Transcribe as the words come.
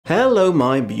Hello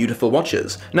my beautiful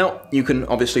watchers. Now, you can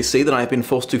obviously see that I have been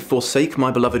forced to forsake my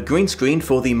beloved green screen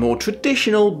for the more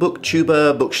traditional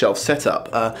booktuber bookshelf setup.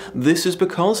 This is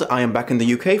because I am back in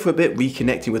the UK for a bit,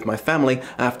 reconnecting with my family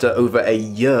after over a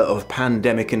year of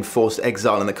pandemic-enforced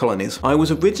exile in the colonies. I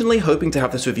was originally hoping to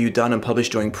have this review done and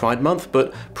published during Pride Month,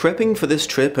 but prepping for this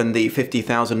trip and the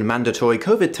 50,000 mandatory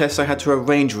COVID tests I had to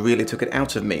arrange really took it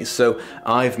out of me, so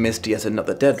I've missed yet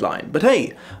another deadline. But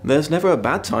hey, there's never a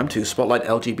bad time to spotlight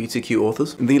LGBTQ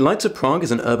authors. The Lights of Prague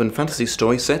is an urban fantasy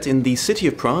story set in the city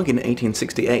of Prague in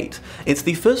 1868. It's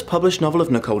the first published novel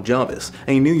of Nicole Jarvis,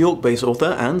 a New York-based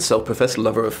author and self-professed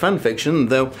lover of fanfiction,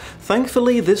 though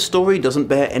thankfully this story doesn't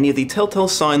bear any of the telltale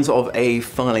signs of a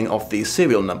filing off the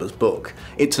serial numbers book.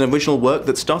 It's an original work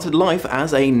that started life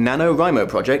as a NaNoWriMo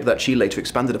project that she later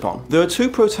expanded upon. There are two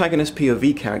protagonist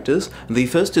POV characters. The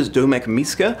first is Domek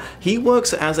Miska. He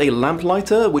works as a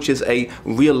lamplighter, which is a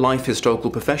real-life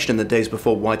historical profession in the days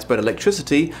before widespread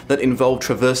electricity that involved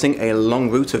traversing a long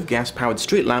route of gas-powered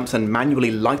street lamps and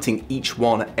manually lighting each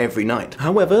one every night.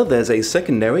 However, there's a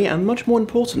secondary and much more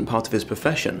important part of his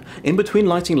profession. In between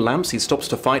lighting lamps, he stops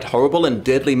to fight horrible and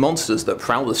deadly monsters that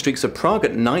prowl the streets of Prague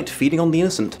at night, feeding on the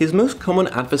innocent. His most common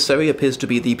adversary appears to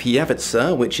be the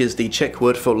Pijavica, which is the Czech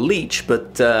word for leech,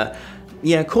 but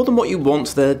yeah, call them what you want,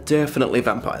 they're definitely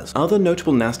vampires. Other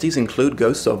notable nasties include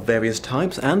ghosts of various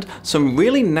types and some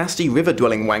really nasty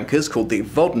river-dwelling wankers called the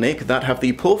Vodnik that have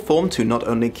the poor form to not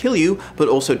only kill you, but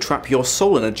also trap your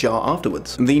soul in a jar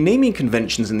afterwards. The naming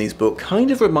conventions in these books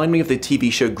kind of remind me of the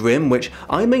TV show Grimm, which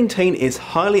I maintain is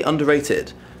highly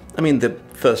underrated. I mean, the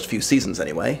first few seasons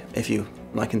anyway, if you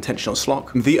like intentional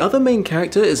slock. The other main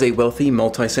character is a wealthy,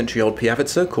 multi-century-old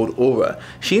Pijavica called Aura.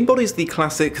 She embodies the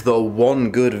classic, the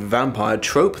one good vampire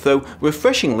trope, though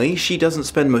refreshingly, she doesn't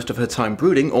spend most of her time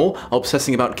brooding or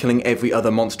obsessing about killing every other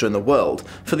monster in the world.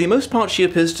 For the most part, she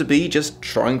appears to be just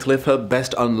trying to live her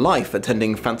best unlife,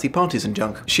 attending fancy parties and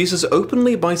junk. She's as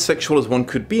openly bisexual as one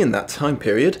could be in that time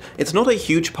period. It's not a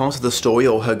huge part of the story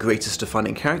or her greatest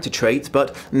defining character trait,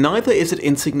 but neither is it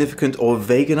insignificant or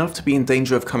vague enough to be in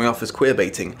danger of coming off as queerbaiting,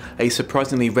 a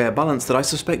surprisingly rare balance that I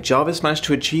suspect Jarvis managed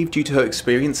to achieve due to her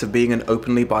experience of being an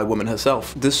openly bi woman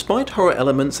herself. Despite horror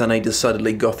elements and a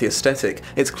decidedly gothy aesthetic,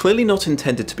 it's clearly not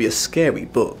intended to be a scary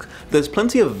book. There's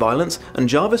plenty of violence, and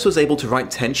Jarvis was able to write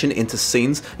tension into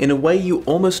scenes in a way you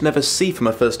almost never see from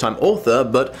a first-time author,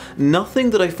 but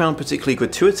nothing that I found particularly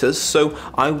gratuitous, so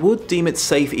I would deem it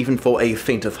safe even for a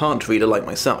faint-of-heart reader like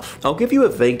myself. I'll give you a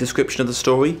vague description of the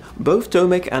story. Both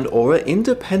Domek and Aura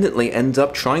independently end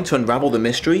up trying to unravel the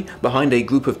mystery behind a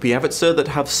group of Pijavica that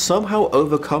have somehow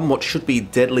overcome what should be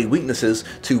deadly weaknesses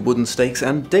to wooden stakes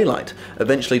and daylight,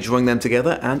 eventually drawing them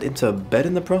together and into bed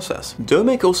in the process.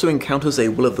 Domek also encounters a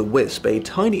Will-O-the-Wisp, a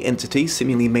tiny entity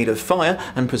seemingly made of fire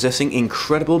and possessing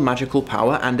incredible magical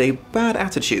power and a bad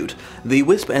attitude. The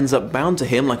wisp ends up bound to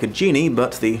him like a genie,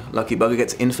 but the lucky bugger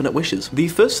gets infinite wishes. The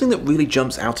first thing that really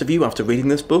jumps out of you after reading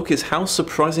this book is how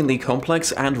surprisingly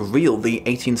complex and real the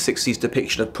 1860s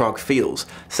depiction of Prague feels,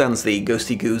 sans the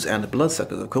ghosty goos and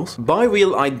bloodsuckers, of course. By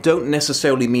real, I don't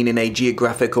necessarily mean in a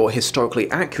geographic or historically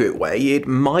accurate way. It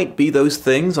might be those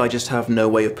things, I just have no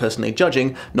way of personally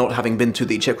judging, not having been to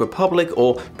the Czech Republic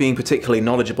or being particularly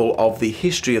knowledgeable of the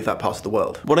history of that part of the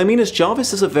world. What I mean is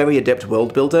Jarvis is a very adept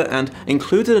world builder and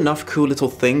included enough cool little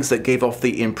things that gave off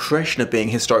the impression of being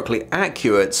historically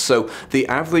accurate, so the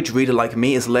average reader like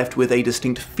me is left with a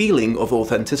distinct feeling of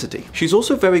authenticity. She's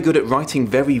also very good at writing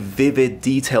very vivid,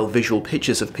 detailed visual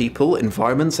pictures of people,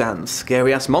 environments, and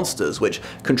scary-ass monsters, which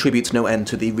contributes no end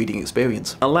to the reading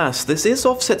experience. Alas, this is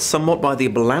offset somewhat by the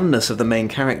blandness of the main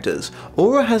characters.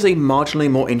 Aura has a marginally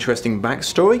more interesting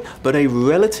backstory, but a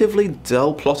relatively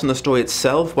dull plot in the story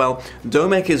itself, while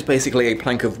Domek is basically a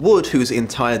plank of wood whose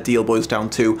entire deal boils down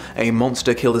to a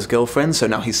monster killed his girlfriend, so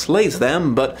now he slays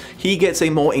them, but he gets a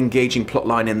more engaging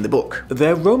plotline in the book.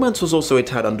 Their romance was also a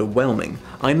tad underwhelming.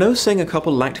 I know saying a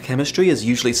couple lacked chemistry is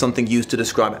usually something used to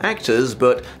describe actors,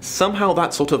 but somehow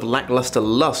that sort of lackluster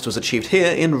lust was achieved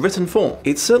here in written form.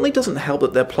 It certainly doesn't help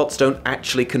that their plots don't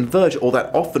actually converge all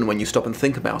that often when you stop and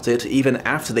think about it, even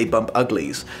after they bump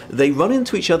uglies. They run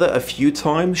into each other a few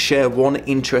times, share one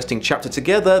interesting chapter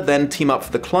together, then team up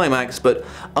for the climax, but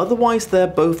otherwise they're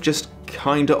both just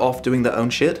kinda off doing their own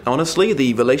shit. Honestly,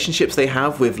 the relationships they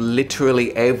have with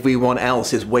literally everyone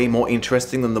else is way more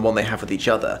interesting than the one they have with each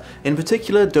other. In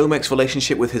particular, Domek's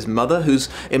relationship with his mother, who's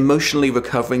emotionally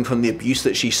recovering from the abuse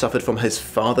that she suffered from his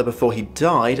father before he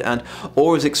died, and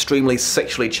Aura's extremely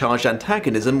sexually charged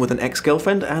antagonism with an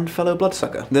ex-girlfriend and fellow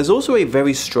bloodsucker. There's also a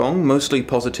very strong, mostly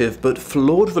positive, but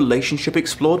flawed relationship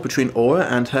explored between Aura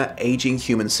and her aging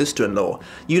human sister-in-law.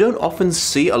 You don't often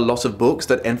see a lot of books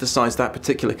that emphasize that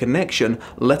particular connection,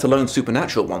 let alone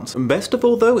supernatural ones. Best of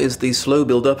all though is the slow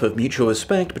build-up of mutual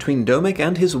respect between Domek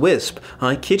and his Wisp.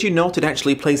 I kid you not, it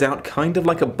actually plays out kind of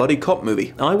like a buddy cop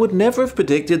movie. I would never have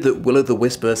predicted that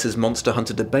Will-O-the-Wisp versus Monster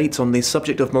Hunter debates on the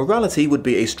subject of morality would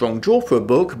be a strong draw for a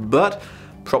book, but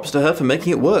props to her for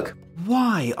making it work.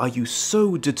 "Why are you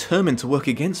so determined to work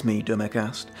against me?" Domek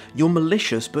asked. "You're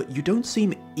malicious, but you don't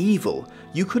seem evil.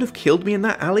 You could have killed me in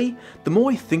that alley? The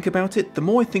more I think about it, the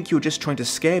more I think you're just trying to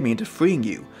scare me into freeing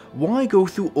you. Why go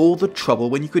through all the trouble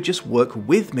when you could just work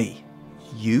with me?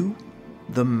 You?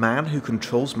 The man who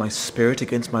controls my spirit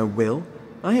against my will?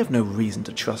 I have no reason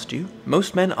to trust you.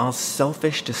 Most men are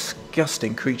selfish,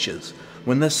 disgusting creatures.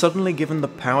 When they're suddenly given the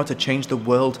power to change the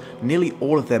world, nearly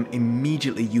all of them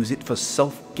immediately use it for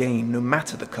self-gain, no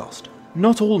matter the cost."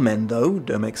 "Not all men, though,"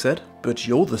 Domek said. "But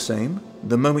you're the same.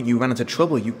 The moment you ran into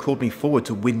trouble, you called me forward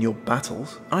to win your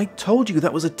battles." "I told you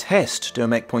that was a test,"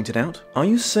 Domek pointed out. "Are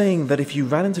you saying that if you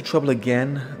ran into trouble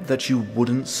again, that you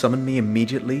wouldn't summon me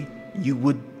immediately? You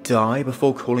would die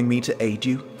before calling me to aid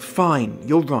you?" "Fine,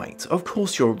 you're right. Of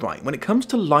course you're right. When it comes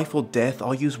to life or death,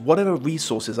 I'll use whatever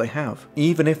resources I have.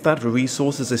 Even if that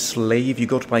resource is a slave you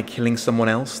got by killing someone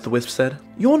else," the Wisp said.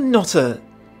 "You're not a..."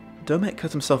 Domek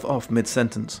cut himself off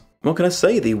mid-sentence. What can I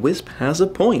say, the Wisp has a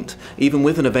point. Even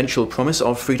with an eventual promise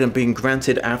of freedom being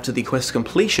granted after the quest's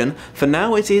completion, for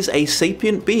now it is a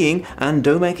sapient being, and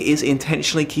Domek is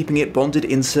intentionally keeping it bonded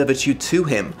in servitude to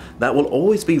him. That will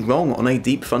always be wrong on a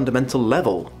deep fundamental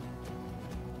level.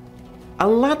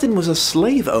 Aladdin was a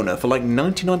slave owner for like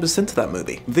 99% of that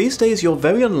movie. These days you're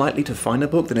very unlikely to find a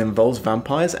book that involves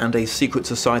vampires and a secret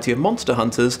society of monster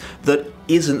hunters that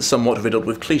isn't somewhat riddled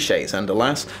with cliches, and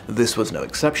alas, this was no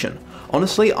exception.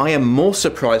 Honestly, I am more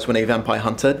surprised when a vampire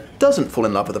hunter doesn't fall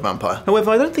in love with a vampire.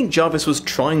 However, I don't think Jarvis was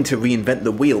trying to reinvent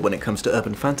the wheel when it comes to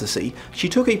urban fantasy. She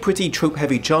took a pretty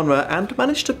trope-heavy genre and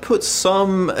managed to put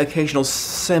some occasional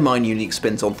semi-unique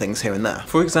spins on things here and there.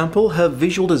 For example, her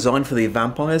visual design for the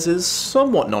vampires is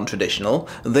somewhat non-traditional.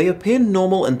 They appear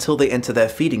normal until they enter their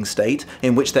feeding state,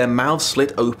 in which their mouths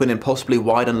slit open impossibly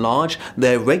wide and large,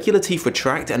 their regular teeth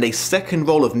retract, and a second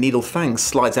roll of needle fangs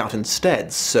slides out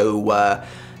instead. So,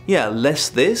 yeah, less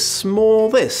this, more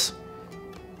this.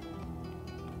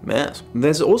 Yes.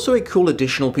 There's also a cool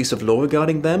additional piece of lore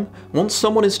regarding them. Once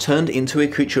someone is turned into a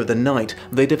creature of the night,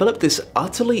 they develop this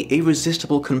utterly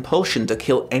irresistible compulsion to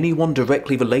kill anyone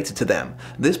directly related to them.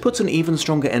 This puts an even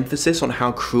stronger emphasis on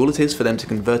how cruel it is for them to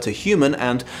convert to human,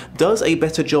 and does a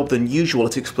better job than usual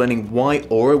at explaining why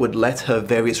Aura would let her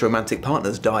various romantic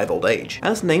partners die of old age.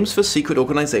 As names for secret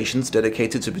organizations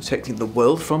dedicated to protecting the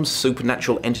world from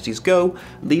supernatural entities go,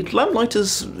 the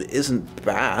Lamplighters isn't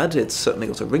bad, it's certainly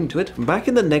got a ring to it. Back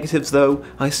in the negatives though,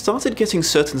 I started getting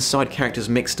certain side characters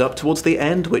mixed up towards the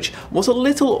end, which was a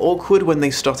little awkward when they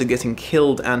started getting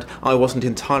killed, and I wasn't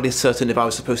entirely certain if I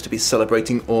was supposed to be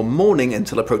celebrating or mourning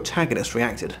until a protagonist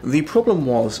reacted. The problem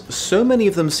was, so many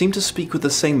of them seemed to speak with the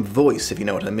same voice, if you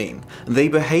know what I mean. They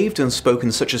behaved and spoke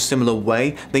in such a similar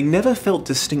way, they never felt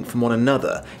distinct from one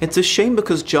another. It's a shame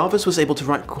because Jarvis was able to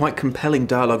write quite compelling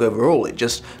dialogue overall, it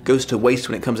just goes to waste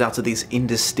when it comes out to these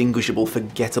indistinguishable,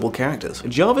 forgettable characters.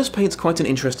 Jarvis paints quite an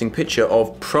interesting picture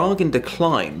of Prague in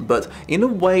decline, but in a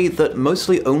way that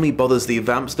mostly only bothers the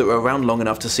vamps that were around long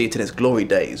enough to see it in its glory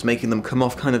days, making them come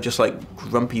off kind of just like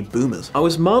grumpy boomers. I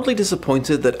was mildly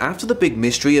disappointed that after the big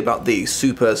mystery about the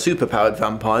super-powered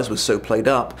vampires was so played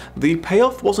up, the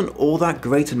payoff wasn't all that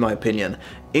great in my opinion.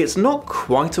 It's not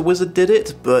quite a wizard did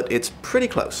it, but it's pretty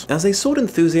close. As a sword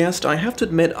enthusiast, I have to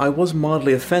admit I was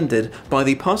mildly offended by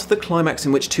the part of the climax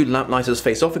in which two lamplighters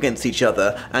face off against each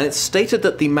other, and it's stated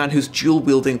that the man who's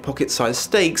dual-wielding pocket-sized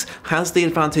stakes has the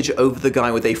advantage over the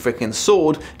guy with a frickin'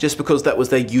 sword just because that was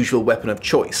their usual weapon of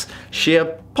choice.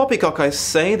 Sheer poppycock, I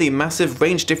say. The massive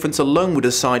range difference alone would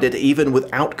decide it even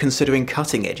without considering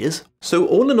cutting edges. So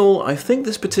all in all, I think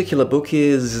this particular book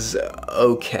is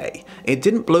okay. It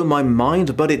didn't blow my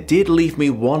mind, but it did leave me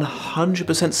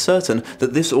 100% certain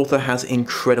that this author has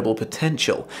incredible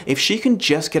potential. If she can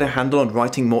just get a handle on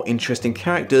writing more interesting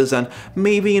characters and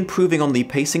maybe improving on the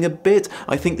pacing a bit,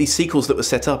 I think the sequels that were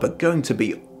set up are going to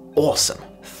be awesome.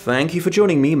 Thank you for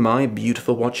joining me, my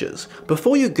beautiful watchers.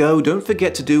 Before you go, don't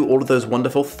forget to do all of those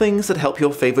wonderful things that help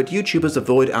your favorite YouTubers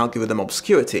avoid algorithm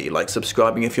obscurity, like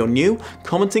subscribing if you're new,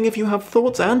 commenting if you have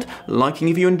thoughts, and liking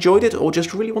if you enjoyed it or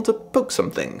just really want to poke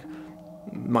something.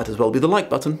 Might as well be the like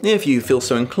button. If you feel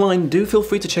so inclined, do feel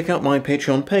free to check out my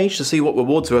Patreon page to see what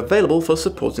rewards are available for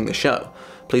supporting the show.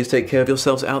 Please take care of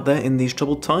yourselves out there in these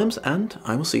troubled times, and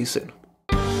I will see you soon.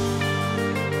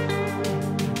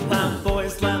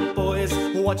 Lamp boys,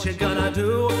 what you gonna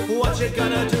do? What you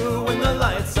gonna do when the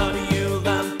lights on you?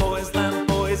 Lamp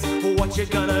boys, what you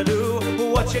gonna do?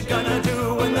 What you gonna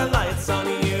do when the lights on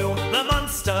you? The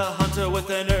monster hunter with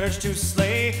an urge to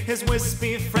slay his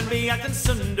wispy friend be acting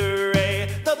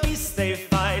tsundere. The beasts they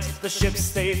fight, the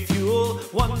ships they fuel.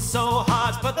 One so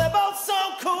hot, but they're both so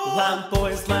cool. Lamp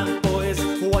boys,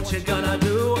 what you gonna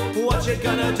do? What you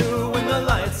gonna do when the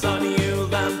lights on you?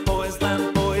 Lamp boys,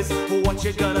 what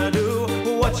you gonna do?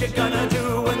 What you gonna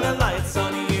do when the lights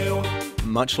on you?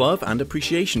 Much love and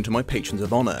appreciation to my patrons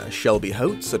of honor, Shelby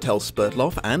Hote, Satel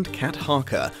Spurtloff, and Kat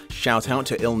Harker. Shout out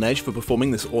to Ilnej for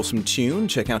performing this awesome tune,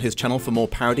 check out his channel for more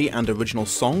parody and original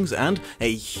songs, and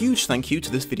a huge thank you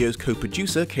to this video's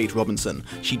co-producer, Kate Robinson.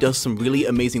 She does some really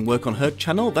amazing work on her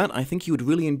channel that I think you would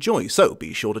really enjoy, so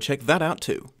be sure to check that out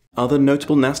too. Other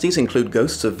notable nasties include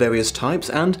ghosts of various types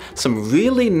and some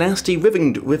really nasty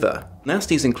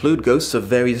Nasties include ghosts of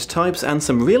various types and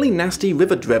some really nasty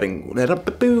river dwelling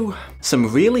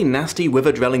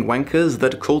wankers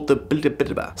that called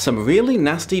the some really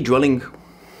nasty dwelling.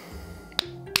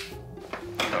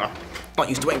 Not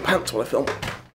used to wearing pants while I film.